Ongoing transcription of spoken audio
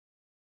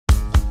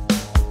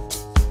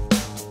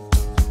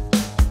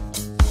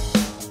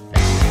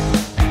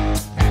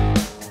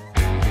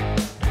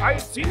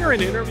seen her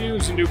in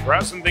interviews and do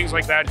press and things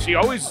like that. She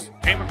always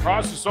came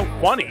across as so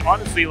funny.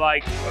 Honestly,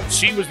 like,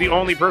 she was the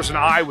only person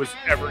I was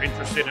ever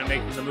interested in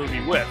making the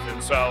movie with.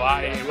 And so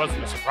it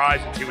wasn't a surprise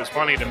that she was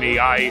funny to me.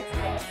 I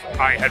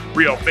had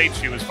real faith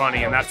she was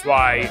funny, and that's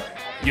why,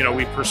 you know,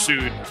 we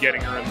pursued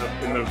getting her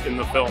in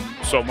the film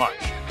so much.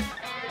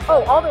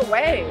 Oh, all the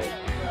way.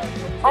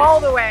 All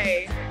the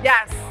way.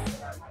 Yes.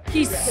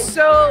 He's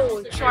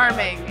so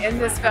charming in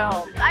this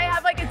film. I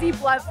have like a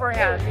deep love for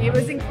him. He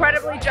was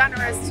incredibly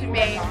generous to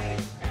me.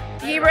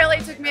 He really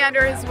took me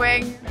under his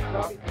wing.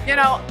 You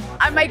know,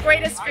 my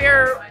greatest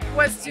fear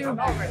was to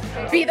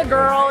be the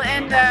girl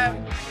in the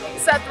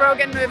Seth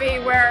Rogen movie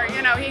where,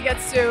 you know, he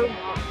gets to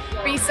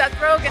be Seth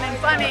Rogen and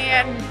funny,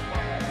 and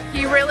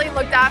he really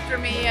looked after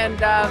me,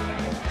 and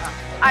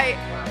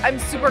I'm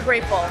super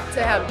grateful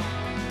to him.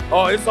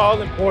 Oh, it's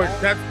all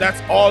important.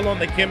 That's all on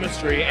the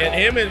chemistry. And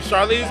him and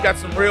Charlize got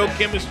some real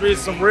chemistry,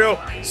 some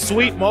real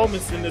sweet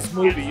moments in this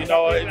movie. You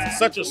know, it's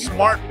such a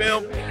smart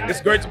film.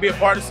 It's great to be a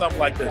part of something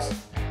like this.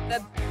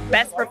 The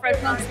best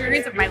professional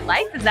experience of my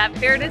life, is that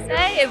fair to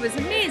say? It was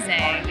amazing.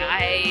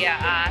 I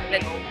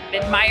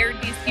admired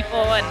these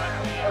people,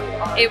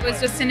 and it was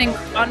just an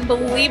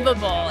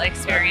unbelievable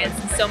experience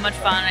and so much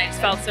fun. I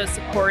just felt so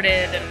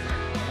supported, and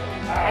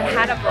I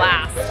had a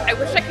blast. I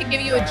wish I could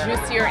give you a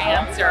juicier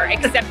answer,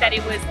 except that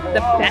it was the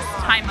best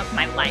time of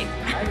my life.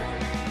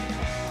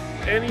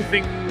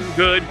 Anything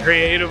good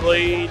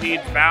creatively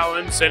needs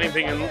balance.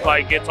 Anything,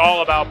 like, it's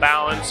all about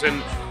balance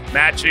and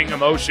matching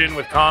emotion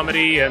with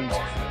comedy, and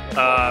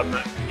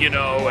you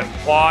know, and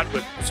plot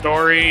with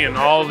story and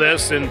all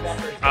this. And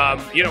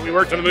you know, we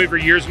worked on the movie for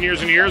years and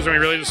years and years, and we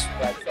really just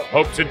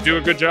hope to do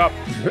a good job.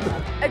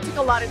 It took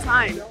a lot of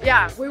time.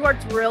 Yeah, we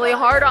worked really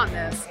hard on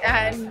this,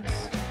 and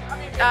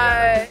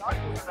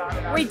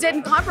we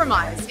didn't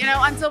compromise, you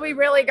know, until we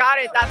really got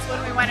it. That's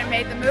when we went and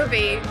made the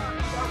movie.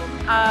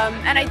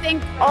 And I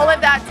think all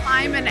of that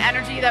time and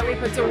energy that we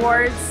put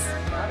towards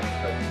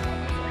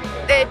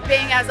it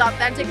being as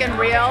authentic and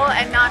real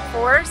and not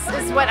forced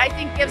is what I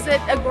think gives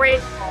it a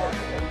great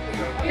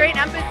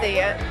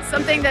empathy,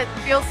 something that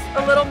feels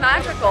a little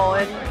magical.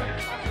 And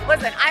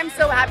listen, I'm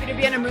so happy to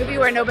be in a movie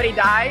where nobody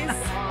dies.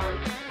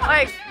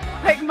 Like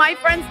my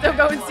friends don't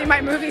go and see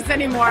my movies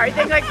anymore. I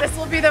think like this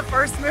will be the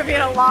first movie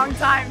in a long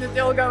time that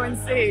they'll go and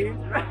see.